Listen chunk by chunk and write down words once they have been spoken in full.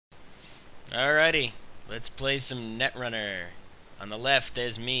Alrighty, let's play some Netrunner. On the left,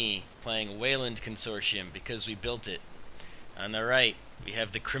 there's me playing Weyland Consortium because we built it. On the right, we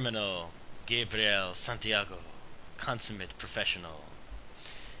have the Criminal Gabriel Santiago, consummate professional,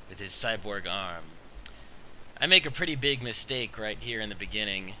 with his cyborg arm. I make a pretty big mistake right here in the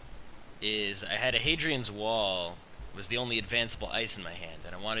beginning. I had a Hadrian's Wall was the only advanceable ice in my hand,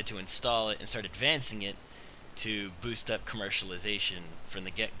 and I wanted to install it and start advancing it to boost up commercialization from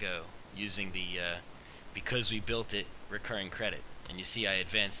the get-go, using the because we built it recurring credit. And you see I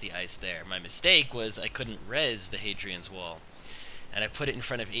advanced the ice there. My mistake was I couldn't res the Hadrian's Wall, and I put it in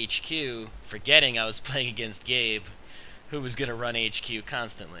front of HQ, forgetting I was playing against Gabe, who was going to run HQ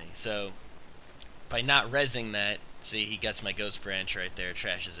constantly. So by not resing that, see, he gets my Ghost Branch right there,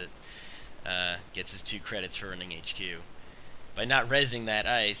 trashes it, gets his 2 credits for running HQ. By not resing that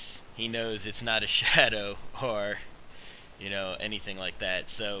ice, he knows it's not a shadow or, anything like that.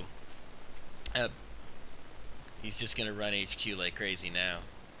 So he's just going to run HQ like crazy now.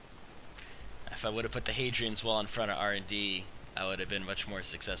 If I would have put the Hadrian's Wall in front of R&D, I would have been much more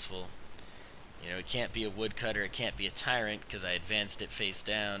successful. It can't be a woodcutter, it can't be a tyrant, because I advanced it face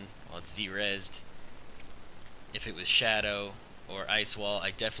down while it's de-resed. If it was shadow or ice wall,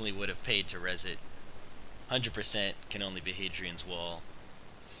 I definitely would have paid to res it. 100% can only be Hadrian's Wall.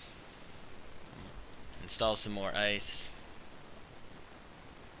 Install some more ice.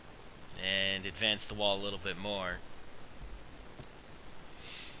 And advance the wall a little bit more.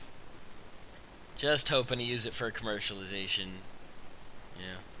 Just hoping to use it for commercialization.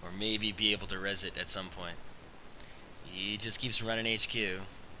 Or maybe be able to res it at some point. He just keeps running HQ.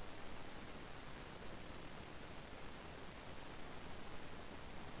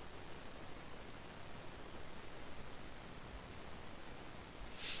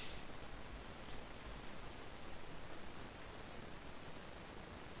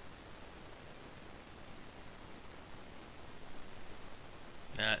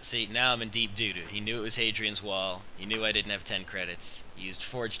 See, now I'm in deep doo-doo. He knew it was Hadrian's Wall. He knew I didn't have 10 credits. He used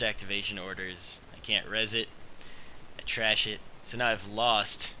forged activation orders. I can't res it. I trash it. So now I've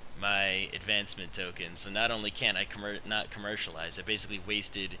lost my advancement token. So not only can't I not commercialize, I basically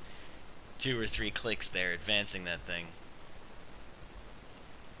wasted 2 or 3 clicks there advancing that thing.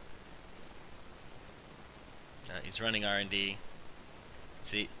 He's running R&D.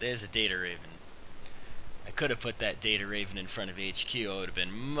 See, there's a Data Raven. I could have put that Data Raven in front of HQ. I would have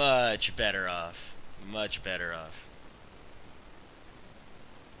been much better off. Much better off.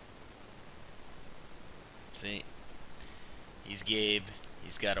 See? He's Gabe.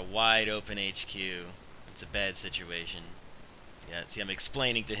 He's got a wide open HQ. It's a bad situation. Yeah, see, I'm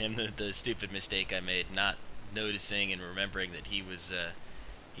explaining to him the stupid mistake I made, not noticing and remembering that he was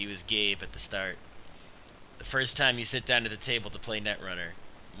Gabe at the start. The first time you sit down at the table to play Netrunner,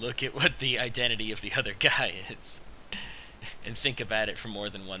 look at what the identity of the other guy is. And think about it for more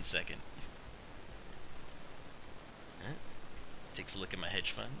than 1 second. Takes a look at my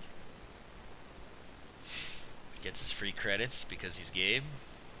hedge fund. Gets his free credits because he's Gabe.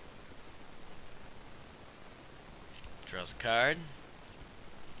 Draws a card.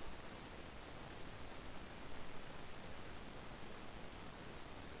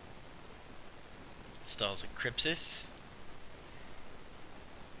 Installs a Crypsis.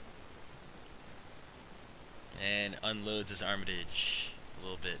 And unloads his Armitage a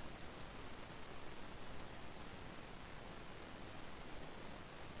little bit.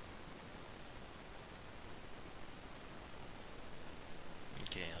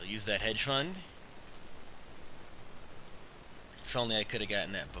 Okay, I'll use that hedge fund. If only I could have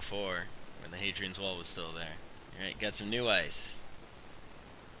gotten that before, when the Hadrian's Wall was still there. Alright, got some new ice.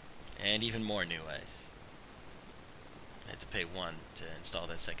 And even more new ice. I had to pay 1 to install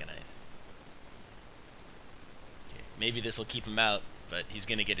that second ice. Maybe this will keep him out, but he's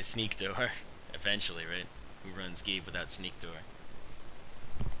gonna get a sneak door eventually, right? Who runs Gabe without sneak door?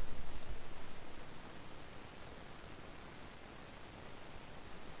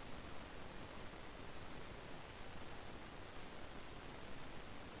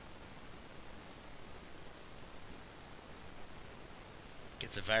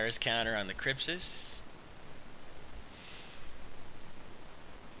 Gets a virus counter on the Crypsis.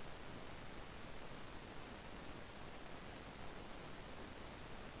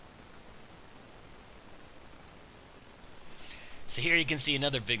 So here you can see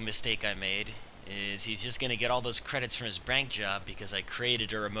another big mistake I made, is he's just going to get all those credits from his bank job because I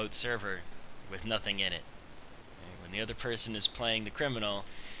created a remote server with nothing in it. And when the other person is playing the Criminal,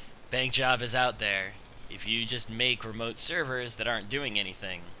 bank job is out there. If you just make remote servers that aren't doing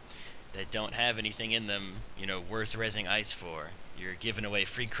anything, that don't have anything in them, worth resing ice for, You're giving away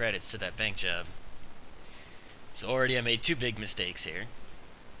free credits to that bank job. So already I made 2 big mistakes here.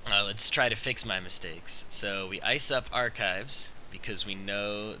 Let's try to fix my mistakes. So we ice up archives because we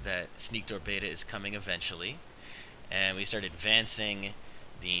know that Sneak Door Beta is coming eventually. And we start advancing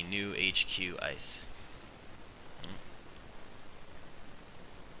the new HQ ice.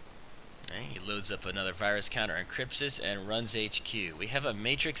 Right, he loads up another virus counter on Crypsis and runs HQ. We have a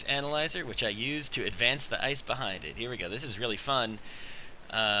matrix analyzer, which I use to advance the ice behind it. Here we go. This is really fun.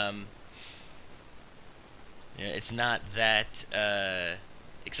 Yeah, it's not that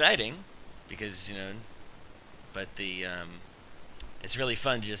exciting because, you know, but it's really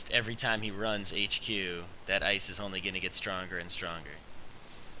fun. Just every time he runs HQ, that ice is only going to get stronger and stronger.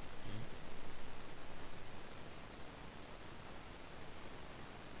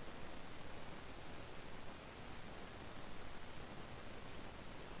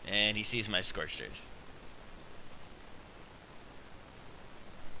 And he sees my Scorched Earth.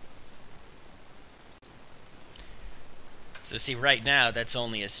 So see, right now, that's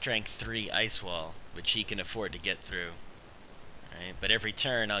only a Strength 3 ice wall, which he can afford to get through. Right? But every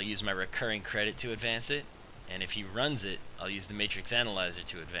turn, I'll use my recurring credit to advance it, and if he runs it, I'll use the Matrix Analyzer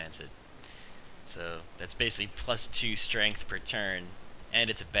to advance it. So that's basically +2 strength per turn, and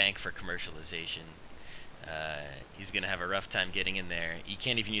it's a bank for commercialization. He's going to have a rough time getting in there. You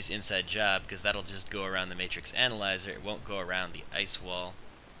can't even use Inside Job, because that'll just go around the Matrix Analyzer. It won't go around the ice wall.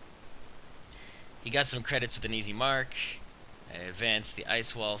 He got some credits with an easy mark. I advanced the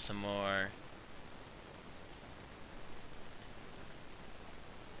ice wall some more.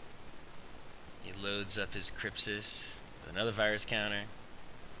 He loads up his Crypsis with another virus counter.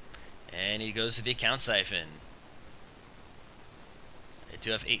 And he goes to the account siphon. I do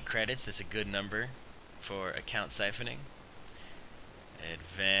have 8 credits. That's a good number for account siphoning.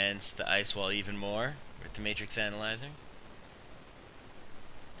 Advance the ice wall even more with the Matrix Analyzer.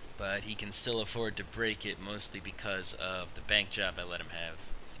 But he can still afford to break it, mostly because of the bank job I let him have.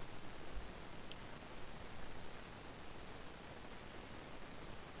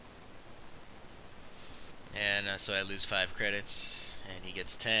 And so I lose 5 credits, and he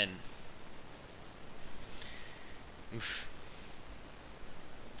gets 10. Oof.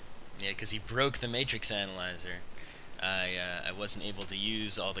 Yeah, because he broke the Matrix Analyzer. I wasn't able to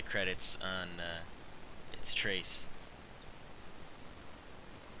use all the credits on its trace.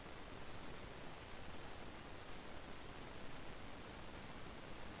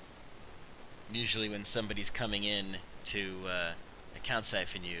 Usually when somebody's coming in to account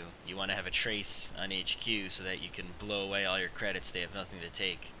siphon you, you want to have a trace on HQ so that you can blow away all your credits. They have nothing to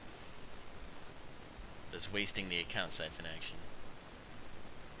take. Thus wasting the account siphon action.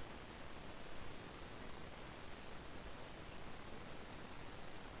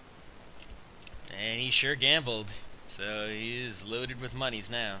 And he sure gambled, so he is loaded with monies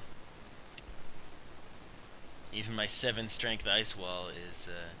now. Even my 7 strength ice wall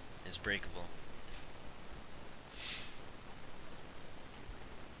is breakable.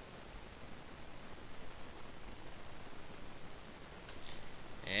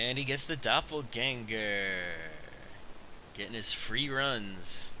 And he gets the Doppelganger, getting his free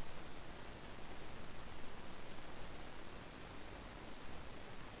runs.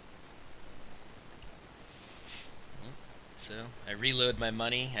 So I reload my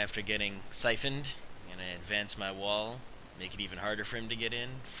money after getting siphoned, and I advance my wall, make it even harder for him to get in,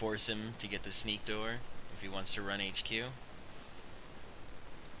 force him to get the sneak door if he wants to run HQ.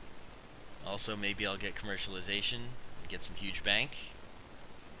 Also, maybe I'll get commercialization, get some huge bank.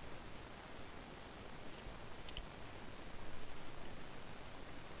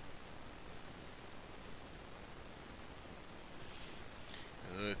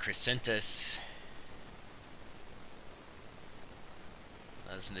 Ooh, Crescentus.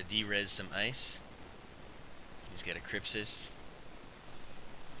 Allows him to de-res some ice. He's got a Crypsis.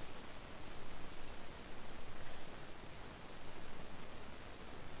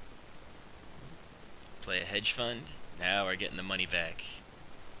 Play a hedge fund. Now we're getting the money back.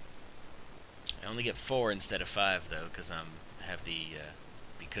 I only get 4 instead of 5 though, because I have the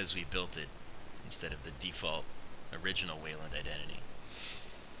because we built it instead of the default original Weyland identity.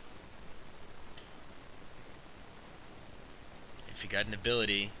 If you got an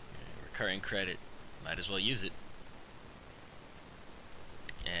ability, recurring credit, might as well use it.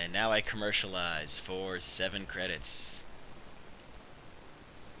 And now I commercialize for 7 credits.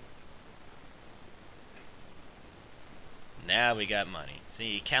 Now we got money.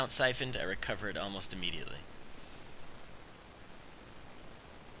 See, account siphoned, I recovered almost immediately.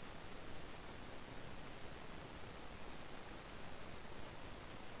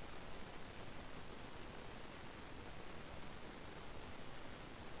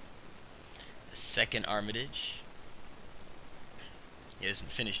 second Armitage. He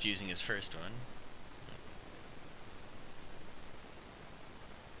hasn't finished using his first one.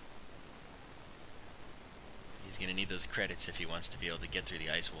 He's going to need those credits if he wants to be able to get through the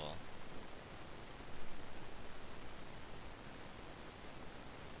ice wall.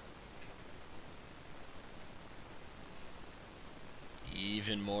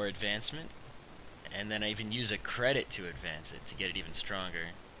 Even more advancement. And then I even use a credit to advance it to get it even stronger.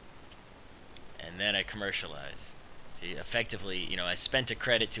 And then I commercialize. See, effectively, you know, I spent a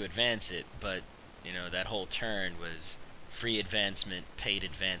credit to advance it, but, you know, that whole turn was free advancement, paid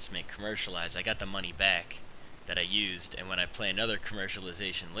advancement, commercialize. I got the money back that I used, and when I play another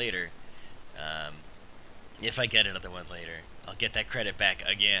commercialization later, if I get another one later, I'll get that credit back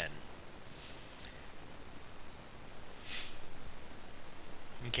again.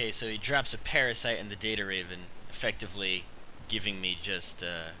 Okay, so he drops a Parasite in the Data Raven, effectively giving me just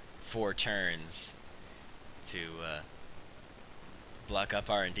 4 turns to block up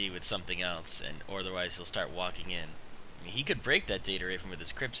R&D with something else, and or otherwise he'll start walking in. I mean, he could break that Data Raven with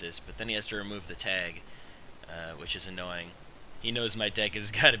his Crypsis, but then he has to remove the tag, which is annoying. He knows my deck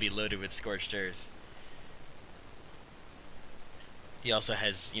has got to be loaded with Scorched Earth. He also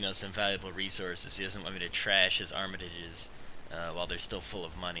has, you know, some valuable resources. He doesn't want me to trash his Armitages while they're still full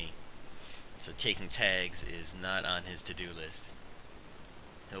of money. So taking tags is not on his to-do list.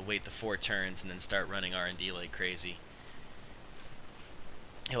 He'll wait the 4 turns and then start running R&D like crazy.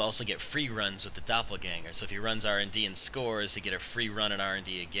 He'll also get free runs with the Doppelganger. So if he runs R&D and scores, he'll get a free run at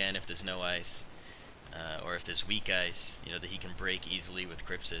R&D again if there's no ice. Or if there's weak ice, you know, that he can break easily with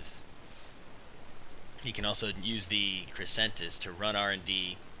Crypsis. He can also use the Crescentis to run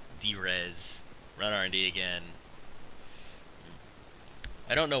R&D, D-res, run R&D again.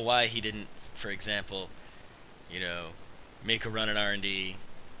 I don't know why he didn't, for example, you know, make a run at R&D,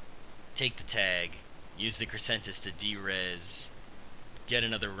 take the tag, use the Crescentis to D-res, get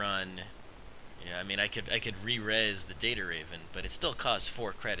another run. Yeah, I mean, I could re-res the Data Raven, but it still costs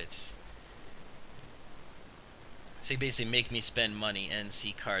 4 credits. So you basically make me spend money and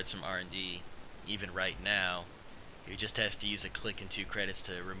see cards from R&D, even right now. You just have to use a click and 2 credits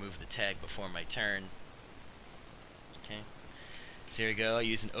to remove the tag before my turn. Okay. So here we go, I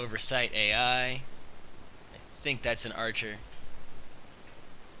use an Oversight AI. I think that's an Archer.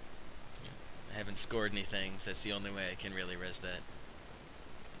 I haven't scored anything, so that's the only way I can really res that.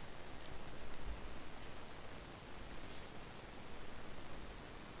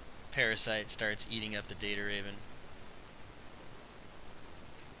 Parasite starts eating up the Data Raven.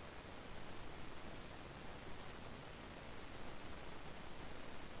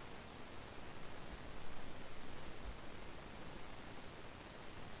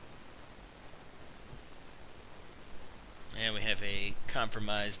 And we have a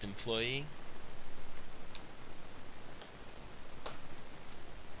compromised employee.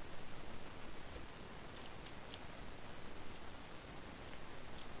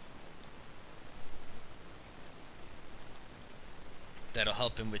 That'll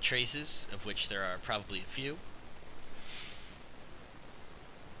help him with traces, of which there are probably a few.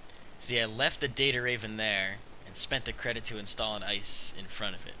 See, I left the Data Raven there and spent the credit to install an ice in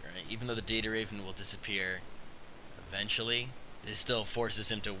front of it, right? Even though the Data Raven will disappear eventually, this still forces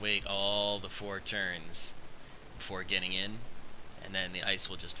him to wait all the 4 turns before getting in, and then the ice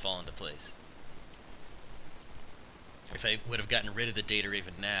will just fall into place. If I would have gotten rid of the Data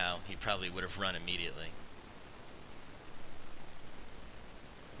Raven now, he probably would have run immediately.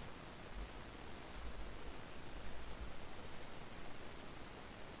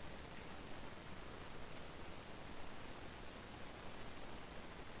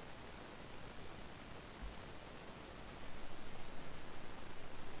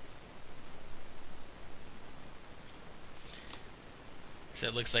 So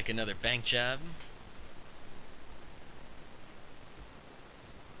it looks like another bank job.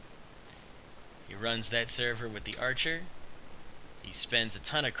 He runs that server with the Archer. He spends a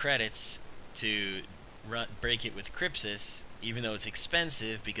ton of credits to break it with Crypsis, even though it's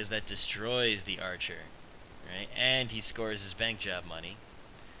expensive because that destroys the Archer, right? And he scores his bank job money.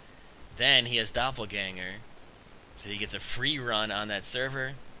 Then he has Doppelganger, so he gets a free run on that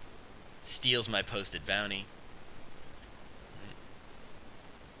server, steals my posted bounty.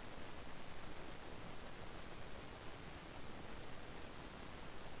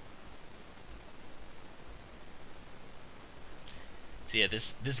 So yeah,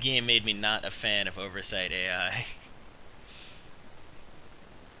 this game made me not a fan of Oversight AI.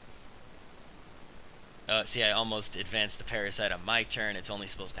 See, I almost advanced the Parasite on my turn. It's only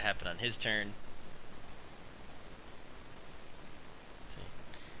supposed to happen on his turn.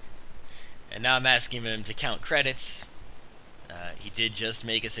 And now I'm asking him to count credits. He did just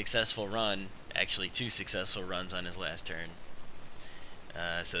make a successful run, actually 2 successful runs on his last turn.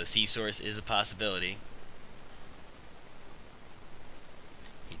 So C-Source is a possibility.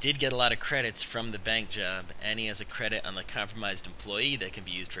 He did get a lot of credits from the bank job, and he has a credit on the compromised employee that can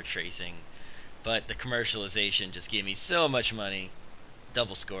be used for tracing. But the commercialization just gave me so much money.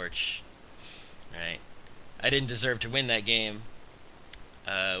 Double scorch. Right. I didn't deserve to win that game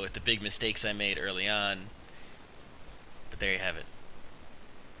with the big mistakes I made early on. But there you have it.